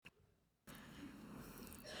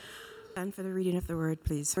And for the reading of the word,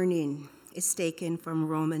 please. Morning is taken from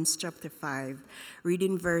Romans chapter 5,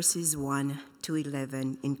 reading verses 1 to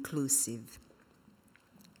 11 inclusive.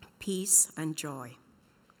 Peace and joy.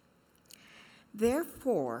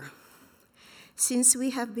 Therefore, since we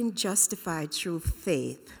have been justified through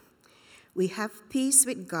faith, we have peace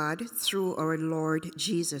with God through our Lord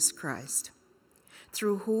Jesus Christ,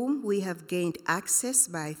 through whom we have gained access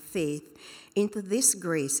by faith into this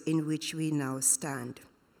grace in which we now stand.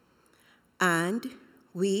 And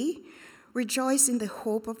we rejoice in the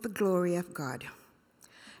hope of the glory of God.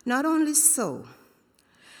 Not only so,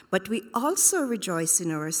 but we also rejoice in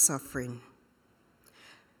our suffering,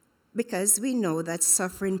 because we know that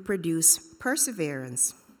suffering produces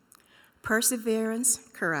perseverance, perseverance,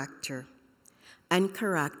 character, and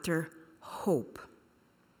character, hope.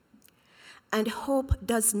 And hope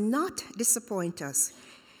does not disappoint us,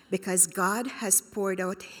 because God has poured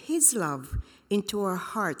out his love into our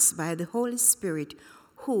hearts by the Holy Spirit,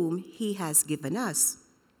 whom he has given us.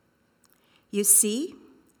 You see,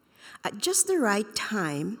 at just the right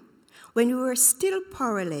time, when we were still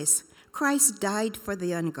powerless, Christ died for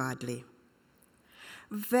the ungodly.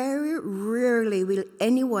 Very rarely will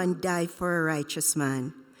anyone die for a righteous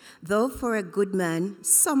man, though for a good man,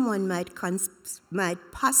 someone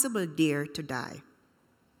might possibly dare to die.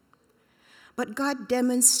 But God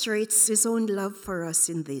demonstrates his own love for us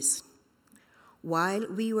in this. While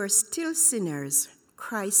we were still sinners,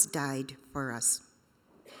 Christ died for us.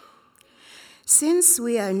 Since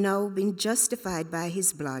we are now been justified by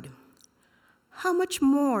his blood, how much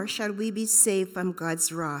more shall we be saved from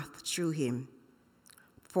God's wrath through him?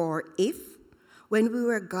 For if, when we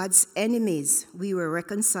were God's enemies, we were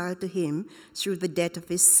reconciled to him through the death of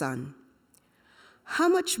his Son, how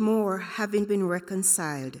much more, having been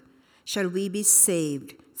reconciled, shall we be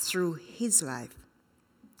saved through his life?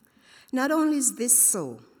 Not only is this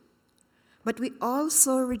so, but we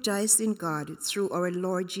also rejoice in God through our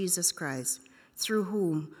Lord Jesus Christ, through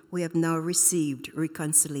whom we have now received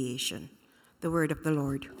reconciliation. The word of the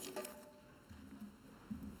Lord.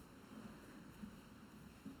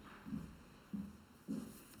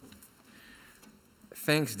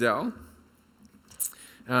 Thanks, Del.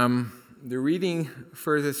 The reading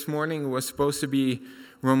for this morning was supposed to be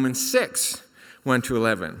Romans 6, 1 to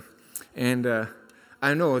 11. And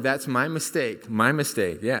I know that's my mistake.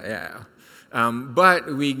 Yeah.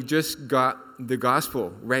 But we just got the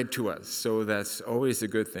gospel read to us, so that's always a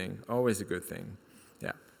good thing.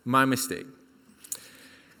 Yeah, my mistake.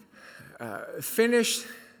 Finish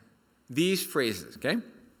these phrases, okay?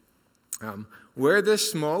 Where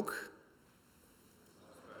there's smoke,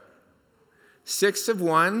 6 of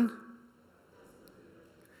 1,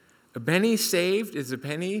 a penny saved is a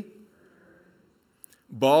penny,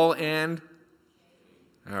 ball and,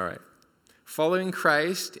 all right, following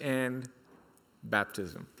Christ and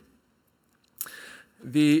baptism.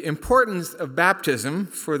 The importance of baptism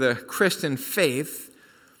for the Christian faith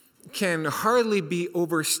can hardly be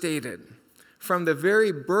overstated. From the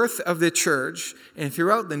very birth of the church and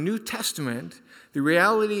throughout the New Testament, the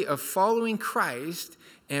reality of following Christ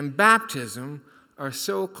and baptism are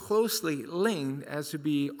so closely linked as to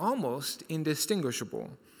be almost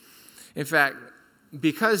indistinguishable. In fact,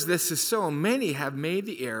 because this is so, many have made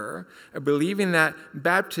the error of believing that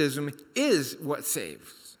baptism is what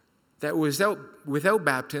saves, that without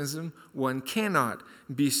baptism, one cannot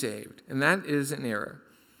be saved, and that is an error.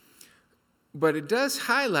 But it does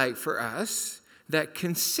highlight for us that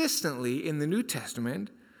consistently in the New Testament,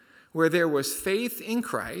 where there was faith in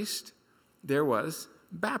Christ, there was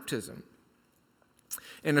baptism.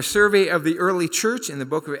 And a survey of the early church in the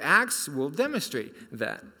book of Acts will demonstrate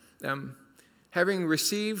that. Having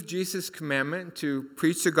received Jesus' commandment to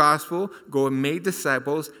preach the gospel, go and make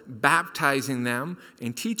disciples, baptizing them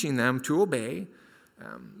and teaching them to obey,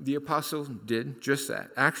 the apostles did just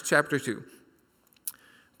that. Acts chapter 2.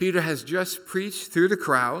 Peter has just preached through the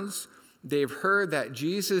crowds. They've heard that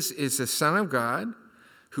Jesus is the Son of God,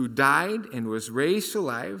 who died and was raised to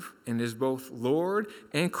life and is both Lord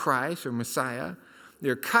and Christ or Messiah.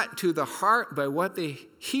 They're cut to the heart by what they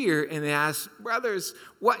hear, and they ask, brothers,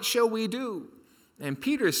 what shall we do? And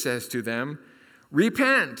Peter says to them,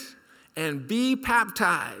 repent and be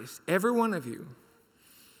baptized, every one of you.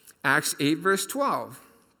 Acts 8, verse 12.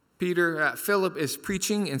 Philip is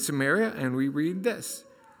preaching in Samaria, and we read this.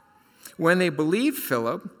 When they believed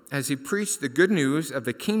Philip, as he preached the good news of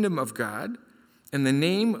the kingdom of God, in the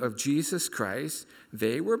name of Jesus Christ,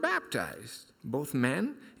 they were baptized, both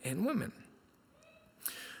men and women.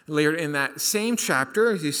 Later in that same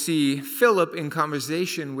chapter, you see Philip in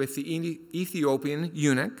conversation with the Ethiopian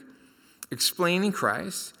eunuch, explaining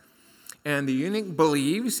Christ. And the eunuch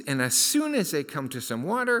believes, and as soon as they come to some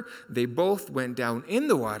water, they both went down in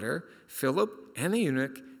the water, Philip and the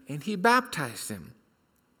eunuch, and he baptized him.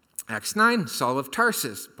 Acts 9, Saul of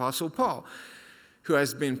Tarsus, Apostle Paul, who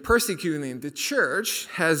has been persecuting the church,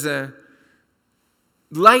 has a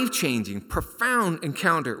life-changing, profound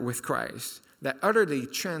encounter with Christ that utterly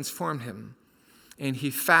transformed him. And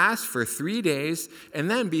he fasts for 3 days,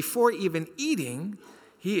 and then before even eating,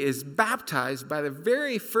 he is baptized by the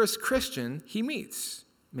very first Christian he meets,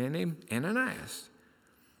 a man named Ananias.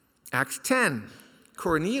 Acts 10,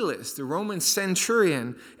 Cornelius, the Roman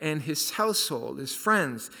centurion, and his household, his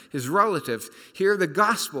friends, his relatives, hear the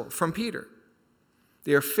gospel from Peter.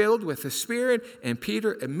 They are filled with the Spirit, and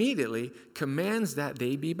Peter immediately commands that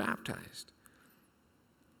they be baptized.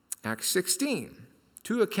 Acts 16,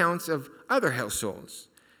 2 accounts of other households,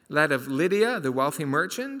 that of Lydia, the wealthy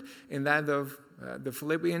merchant, and that of the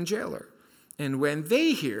Philippian jailer. And when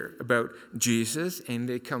they hear about Jesus and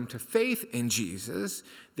they come to faith in Jesus,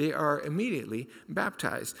 they are immediately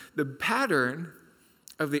baptized. The pattern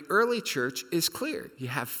of the early church is clear. You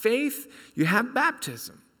have faith, you have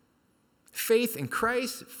baptism. Faith in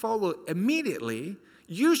Christ followed immediately,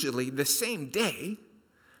 usually the same day,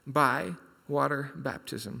 by water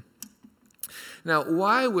baptism. Now,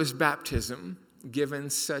 why was baptism given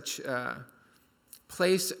such a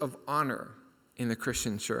place of honor in the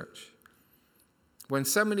Christian church? When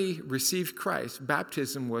somebody received Christ,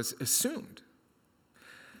 baptism was assumed.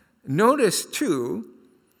 Notice, too,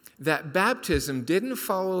 that baptism didn't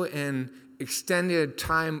follow an extended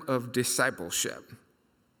time of discipleship.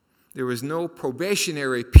 There was no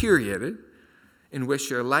probationary period in which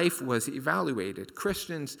their life was evaluated.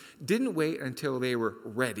 Christians didn't wait until they were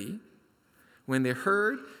ready. When they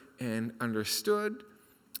heard and understood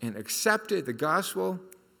and accepted the gospel,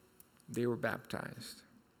 they were baptized.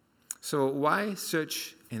 So why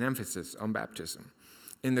such an emphasis on baptism?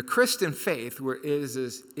 In the Christian faith, where it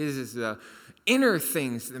is the inner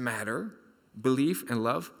things that matter, belief and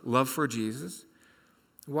love for Jesus,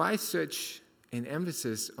 why such an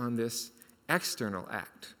emphasis on this external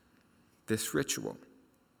act, this ritual?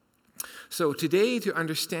 So today, to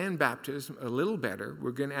understand baptism a little better,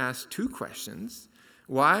 we're going to ask 2 questions.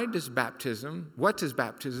 What does baptism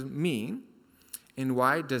mean? And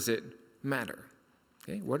why does it matter?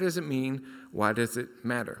 Okay, what does it mean? Why does it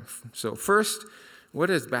matter? So first, what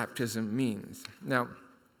does baptism mean? Now,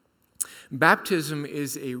 baptism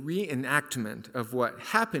is a reenactment of what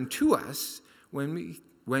happened to us when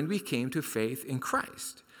we came to faith in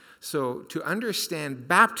Christ. So to understand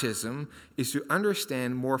baptism is to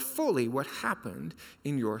understand more fully what happened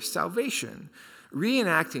in your salvation.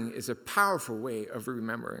 Reenacting is a powerful way of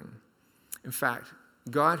remembering. In fact,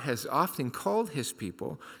 God has often called his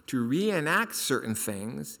people to reenact certain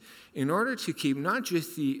things in order to keep not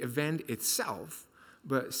just the event itself,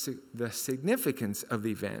 but the significance of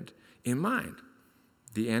the event in mind.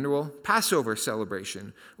 The annual Passover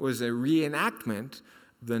celebration was a reenactment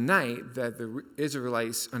the night that the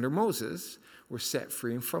Israelites under Moses were set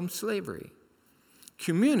free from slavery.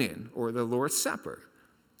 Communion, or the Lord's Supper,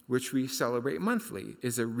 which we celebrate monthly,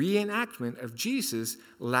 is a reenactment of Jesus'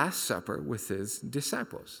 Last Supper with his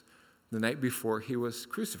disciples, the night before he was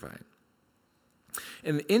crucified.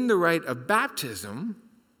 And in the rite of baptism,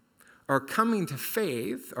 our coming to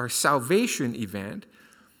faith, our salvation event,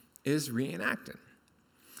 is reenacted.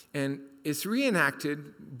 And it's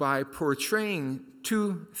reenacted by portraying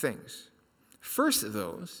 2 things. First of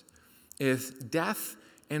those is death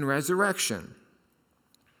and resurrection.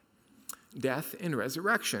 Death and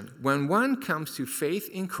resurrection. When one comes to faith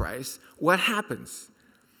in Christ, what happens?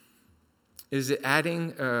 Is it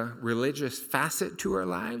adding a religious facet to our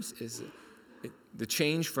lives? Is it the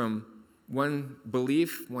change from one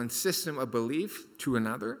belief, one system of belief to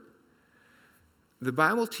another? The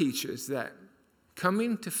Bible teaches that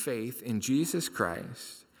coming to faith in Jesus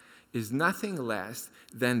Christ is nothing less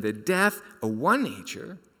than the death of one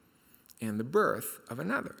nature and the birth of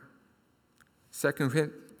another. 2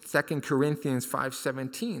 Corinthians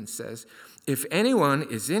 5:17 says, if anyone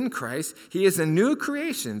is in Christ, he is a new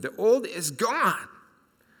creation. The old is gone.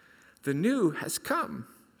 The new has come.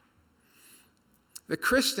 The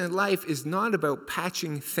Christian life is not about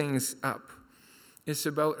patching things up. It's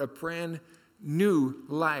about a brand new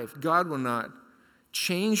life. God will not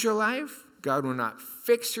change your life. God will not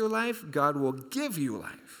fix your life. God will give you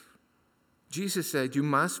life. Jesus said you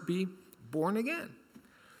must be born again.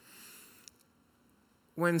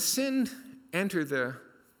 When sin entered the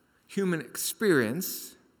human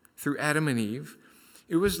experience through Adam and Eve,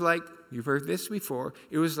 it was like, you've heard this before,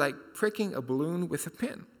 it was like pricking a balloon with a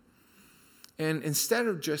pin. And instead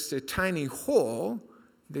of just a tiny hole,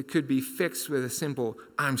 that could be fixed with a simple,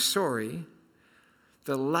 I'm sorry,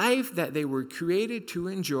 the life that they were created to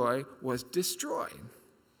enjoy was destroyed.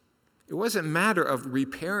 It wasn't a matter of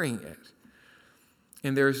repairing it.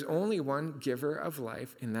 And there's only one giver of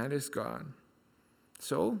life, and that is God.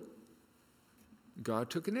 So, God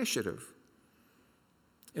took initiative.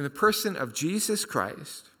 In the person of Jesus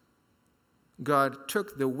Christ, God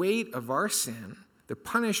took the weight of our sin, the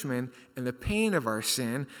punishment and the pain of our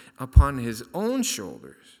sin upon his own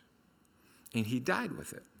shoulders, and he died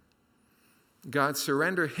with it. God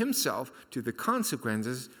surrendered himself to the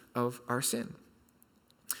consequences of our sin.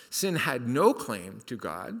 Sin had no claim to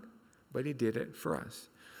God, but he did it for us.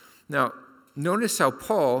 Now, notice how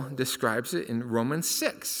Paul describes it in Romans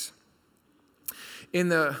 6. In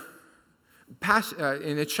the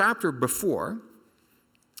chapter before,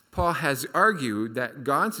 Paul has argued that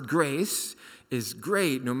God's grace is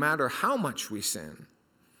great no matter how much we sin.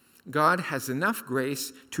 God has enough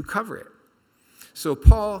grace to cover it. So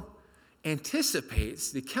Paul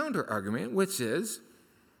anticipates the counter-argument, which is,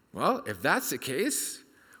 well, if that's the case,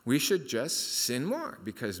 we should just sin more,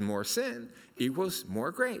 because more sin equals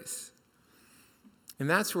more grace. And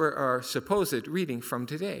that's where our supposed reading from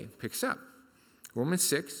today picks up. Romans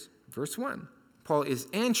 6, verse 1. Paul is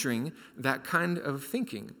answering that kind of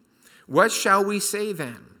thinking. What shall we say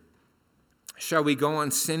then? Shall we go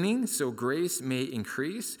on sinning so grace may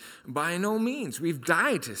increase? By no means. We've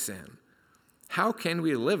died to sin. How can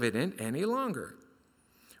we live in it any longer?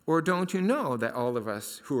 Or don't you know that all of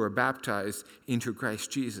us who are baptized into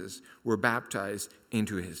Christ Jesus were baptized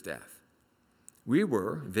into his death? We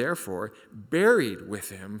were, therefore, buried with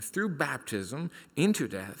him through baptism into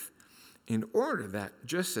death, in order that,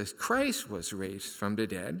 just as Christ was raised from the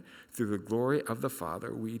dead through the glory of the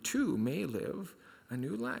Father, we too may live a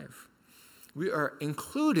new life. We are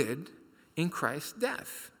included in Christ's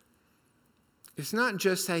death. It's not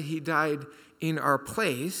just that he died in our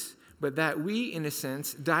place, but that we, in a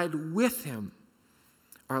sense, died with him.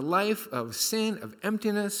 Our life of sin, of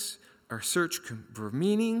emptiness, our search for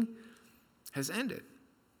meaning has ended.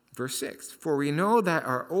 Verse 6, for we know that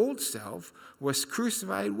our old self was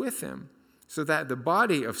crucified with him, so that the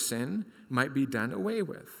body of sin might be done away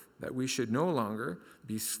with, that we should no longer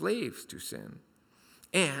be slaves to sin.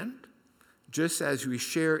 And just as we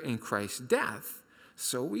share in Christ's death,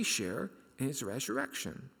 so we share in his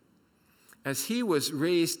resurrection. As he was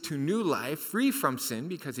raised to new life, free from sin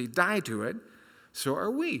because he died to it, so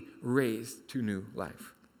are we raised to new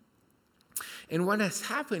life. And what has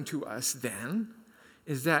happened to us then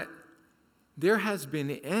is that there has been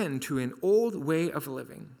an end to an old way of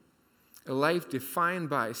living, a life defined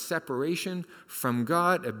by separation from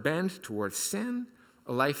God, a bent towards sin,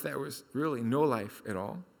 a life that was really no life at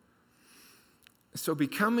all. So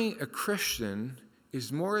becoming a Christian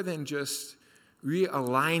is more than just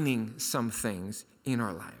realigning some things in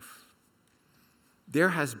our life. There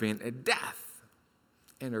has been a death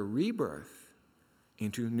and a rebirth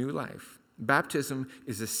into new life. Baptism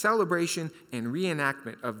is a celebration and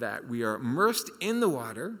reenactment of that. We are immersed in the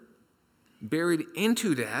water, buried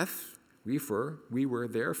into death. We were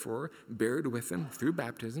therefore buried with him through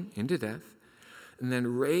baptism into death, and then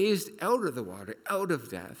raised out of the water, out of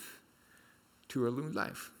death, to a new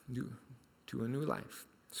life.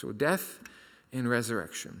 So death and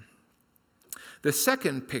resurrection. The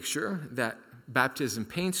second picture that baptism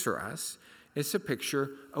paints for us is a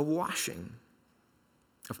picture of washing,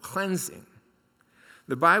 of cleansing.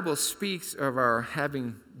 The Bible speaks of our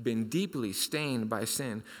having been deeply stained by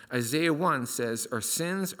sin. Isaiah 1 says, our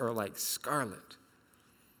sins are like scarlet.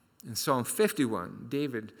 In Psalm 51,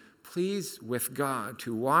 David pleads with God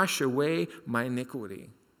to wash away my iniquity,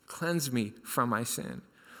 cleanse me from my sin.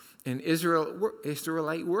 And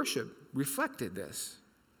Israelite worship reflected this.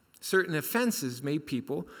 Certain offenses made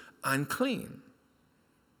people unclean.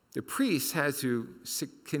 The priests had to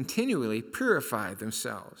continually purify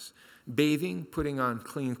themselves, bathing, putting on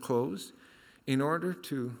clean clothes, in order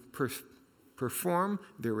to perform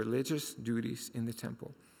their religious duties in the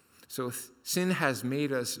temple. So sin has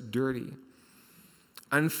made us dirty,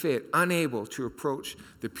 unfit, unable to approach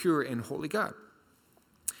the pure and holy God.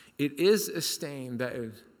 It is a stain that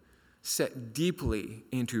is set deeply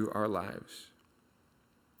into our lives,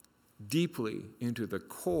 deeply into the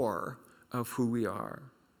core of who we are.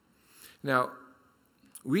 Now,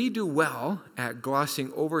 we do well at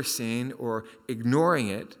glossing over sin or ignoring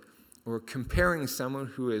it or comparing someone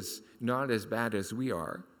who is not as bad as we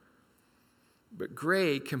are. But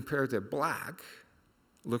gray compared to black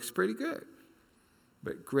looks pretty good.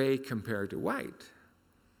 But gray compared to white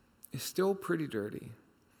is still pretty dirty.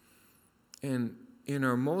 And in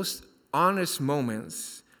our most honest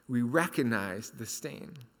moments, we recognize the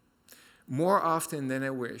stain. More often than I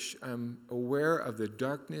wish, I'm aware of the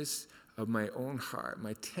darkness of my own heart,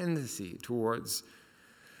 my tendency towards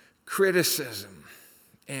criticism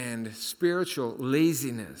and spiritual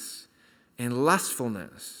laziness and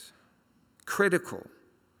lustfulness, critical.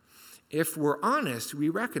 If we're honest, we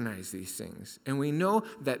recognize these things, and we know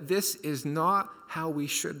that this is not how we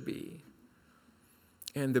should be.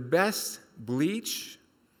 And the best bleach,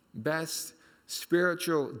 best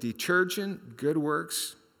spiritual detergent, good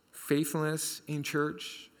works, faithfulness in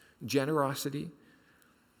church, generosity,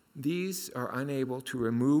 these are unable to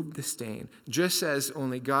remove the stain. Just as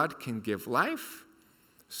only God can give life,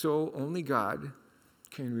 so only God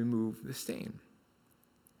can remove the stain.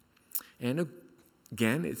 And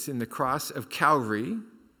again, it's in the cross of Calvary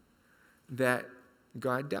that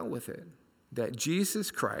God dealt with it. That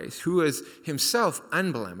Jesus Christ, who is himself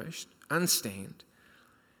unblemished, unstained,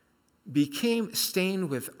 became stained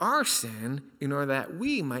with our sin in order that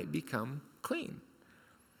we might become clean.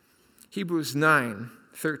 Hebrews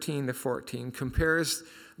 9:13-14 compares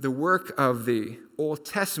the work of the Old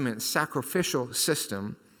Testament sacrificial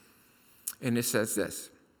system, and it says this: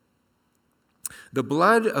 the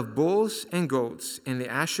blood of bulls and goats and the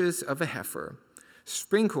ashes of a heifer,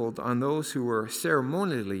 sprinkled on those who were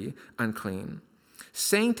ceremonially unclean,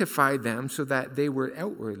 sanctified them so that they were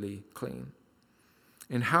outwardly clean.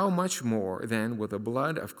 And how much more then will the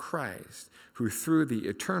blood of Christ, who through the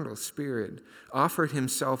eternal Spirit offered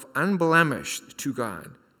himself unblemished to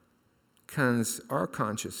God, cleanse our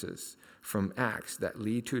consciences from acts that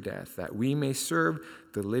lead to death, that we may serve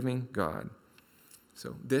the living God.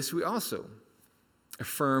 So this we also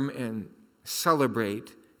affirm and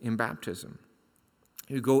celebrate in baptism.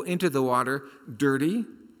 You go into the water dirty,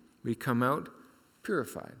 we come out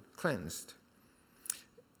purified, cleansed.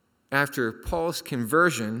 After Paul's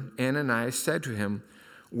conversion, Ananias said to him,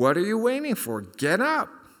 "What are you waiting for? Get up,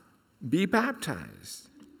 be baptized,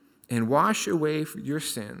 and wash away your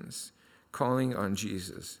sins, calling on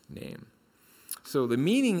Jesus' name." So the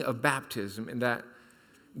meaning of baptism and that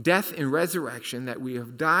death and resurrection, that we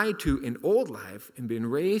have died to an old life and been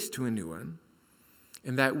raised to a new one,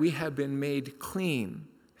 and that we have been made clean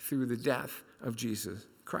through the death of Jesus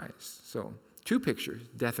Christ. So, two pictures,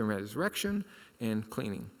 death and resurrection and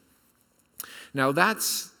cleaning. Now,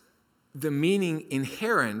 that's the meaning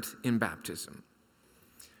inherent in baptism.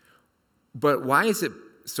 But why is it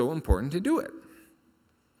so important to do it?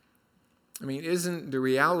 I mean, isn't the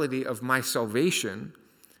reality of my salvation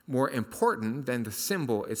more important than the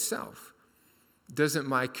symbol itself? Doesn't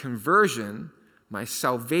my conversion, my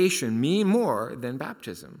salvation, mean more than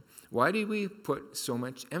baptism? Why do we put so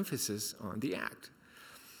much emphasis on the act?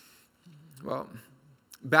 Well,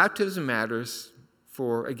 baptism matters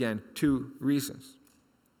for, again, two reasons.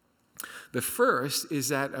 The first is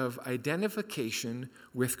that of identification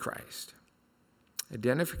with Christ.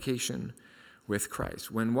 Identification with Christ.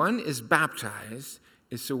 When one is baptized,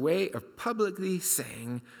 it's a way of publicly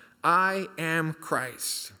saying, I am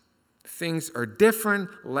Christ. Things are different.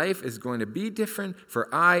 Life is going to be different, for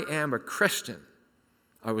I am a Christian.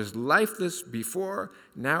 I was lifeless before.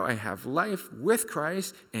 Now I have life with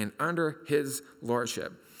Christ and under his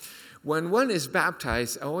lordship. When one is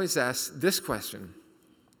baptized, I always ask this question: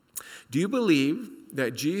 do you believe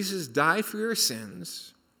that Jesus died for your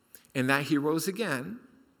sins and that he rose again?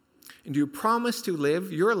 And do you promise to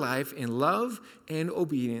live your life in love and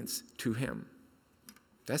obedience to him?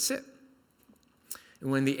 That's it. And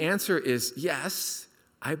when the answer is yes,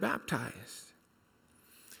 I baptize.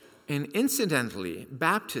 And incidentally,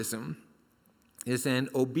 baptism is an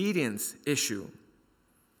obedience issue.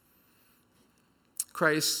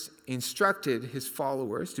 Christ instructed his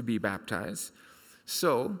followers to be baptized.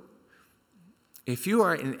 So, if you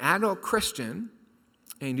are an adult Christian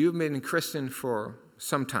and you've been a Christian for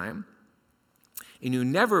some time and you've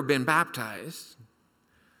never been baptized,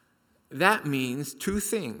 that means two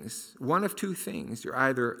things. One of two things. You're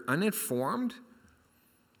either uninformed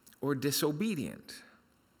or disobedient.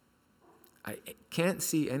 I can't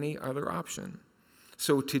see any other option.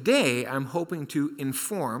 So today, I'm hoping to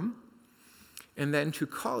inform and then to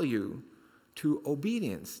call you to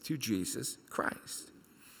obedience to Jesus Christ.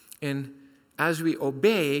 And as we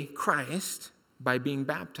obey Christ by being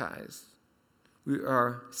baptized, we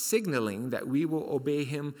are signaling that we will obey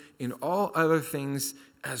him in all other things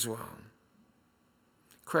as well.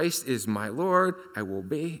 Christ is my Lord. I will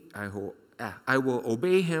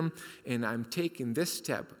obey him, and I'm taking this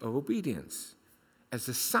step of obedience as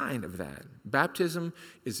a sign of that. Baptism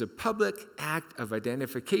is a public act of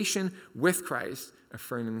identification with Christ,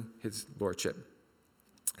 affirming his lordship.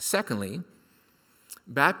 Secondly,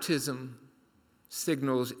 baptism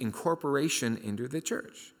signals incorporation into the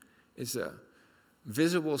church. It's a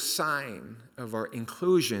visible sign of our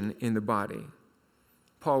inclusion in the body.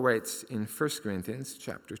 Paul writes in 1 Corinthians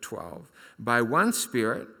chapter 12, by one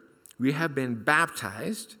Spirit we have been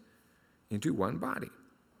baptized into one body.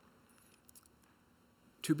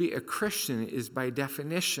 To be a Christian is by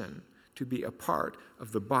definition to be a part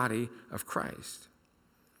of the body of Christ.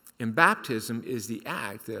 And baptism is the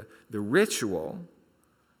act, the ritual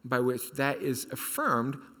by which that is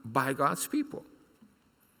affirmed by God's people.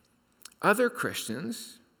 Other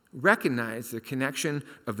Christians recognize the connection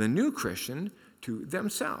of the new Christian to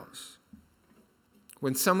themselves.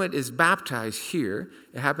 When someone is baptized here,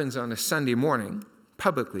 it happens on a Sunday morning,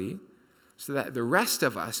 publicly, so that the rest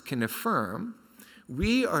of us can affirm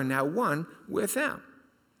we are now one with them.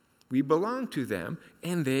 We belong to them,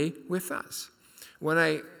 and they with us. When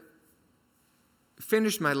I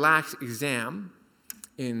finished my last exam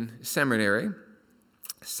in seminary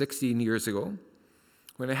 16 years ago,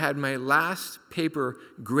 when I had my last paper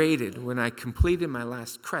graded, when I completed my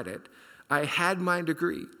last credit, I had my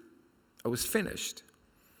degree. I was finished.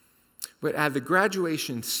 But at the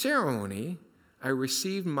graduation ceremony, I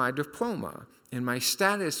received my diploma, and my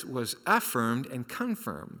status was affirmed and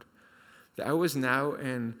confirmed that I was now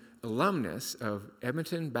an alumnus of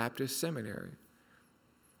Edmonton Baptist Seminary.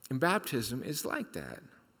 And baptism is like that.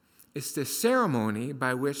 It's the ceremony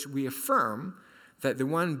by which we affirm that the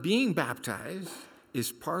one being baptized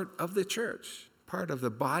is part of the church, part of the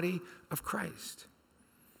body of Christ.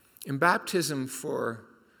 And baptism for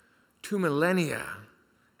 2 millennia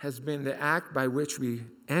has been the act by which we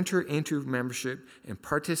enter into membership and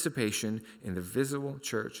participation in the visible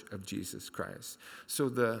church of Jesus Christ. So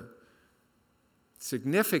the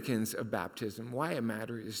significance of baptism, why it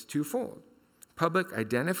matters, is twofold. Public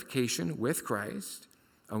identification with Christ,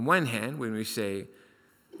 on one hand, when we say,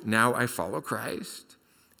 now I follow Christ,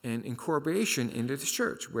 and incorporation into the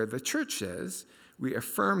church, where the church says, we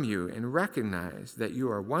affirm you and recognize that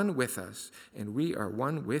you are one with us and we are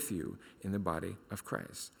one with you in the body of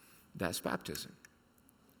Christ. That's baptism.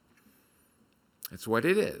 That's what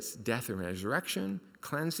it is. Death and resurrection,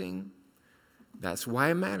 cleansing. That's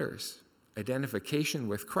why it matters. Identification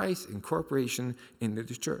with Christ, incorporation into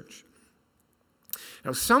the church.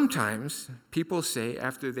 Now, sometimes people say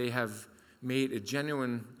after they have made a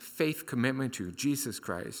genuine faith commitment to Jesus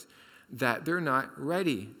Christ, that they're not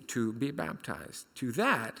ready to be baptized. To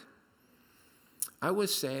that, I would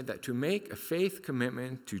say that to make a faith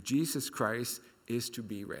commitment to Jesus Christ is to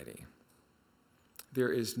be ready.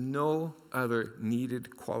 There is no other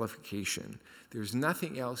needed qualification. There's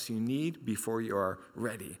nothing else you need before you are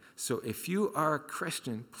ready. So if you are a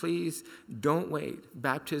Christian, please don't wait.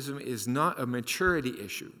 Baptism is not a maturity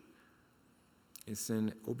issue. It's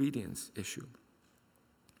an obedience issue.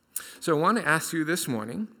 So I want to ask you this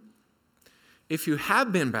morning, if you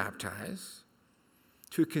have been baptized,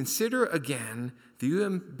 to consider again that you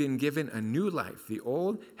have been given a new life. The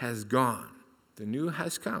old has gone. The new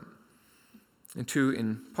has come. And to,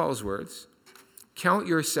 in Paul's words, count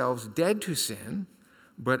yourselves dead to sin,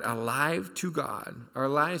 but alive to God. Our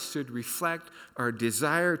lives should reflect our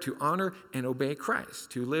desire to honor and obey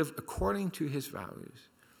Christ, to live according to his values.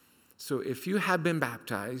 So if you have been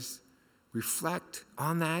baptized, reflect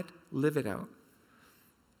on that, live it out.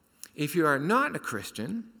 If you are not a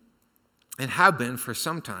Christian and have been for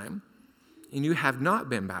some time, and you have not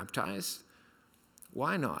been baptized,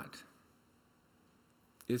 why not?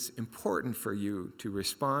 It's important for you to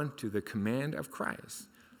respond to the command of Christ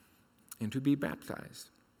and to be baptized.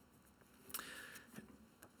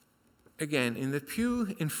 Again, in the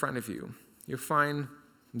pew in front of you, you'll find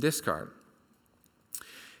this card.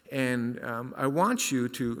 And I want you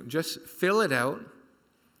to just fill it out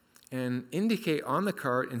and indicate on the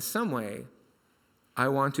card in some way, I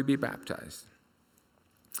want to be baptized.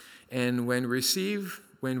 And when we receive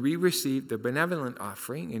the benevolent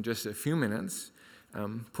offering in just a few minutes,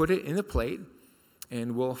 put it in the plate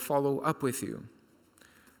and we'll follow up with you.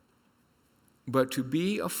 But to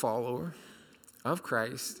be a follower of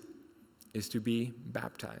Christ is to be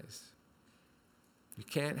baptized. You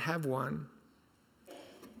can't have one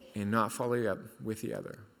and not follow up with the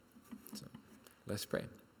other. So let's pray.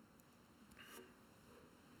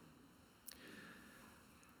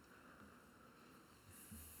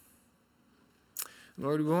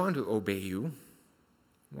 Lord, we want to obey you.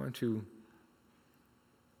 We want to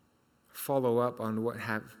follow up on what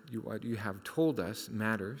you have told us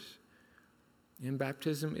matters. And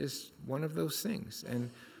baptism is one of those things. And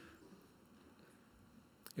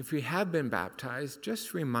if we have been baptized,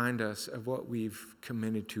 just remind us of what we've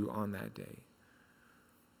committed to on that day.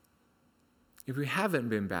 If we haven't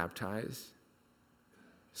been baptized,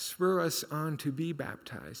 Spur us on to be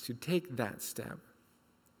baptized, to take that step.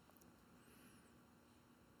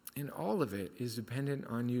 And all of it is dependent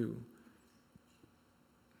on you.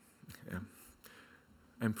 Yeah.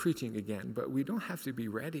 I'm preaching again, but we don't have to be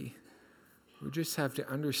ready. We just have to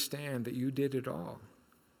understand that you did it all.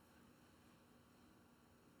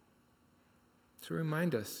 So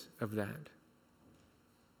remind us of that.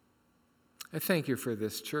 I thank you for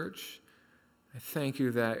this church. I thank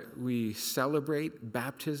you that we celebrate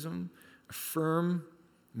baptism, affirm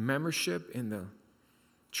membership in the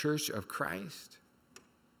Church of Christ.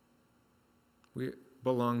 We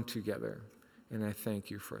belong together, and I thank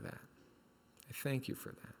you for that. I thank you for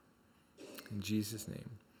that. In Jesus' name,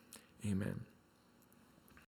 amen.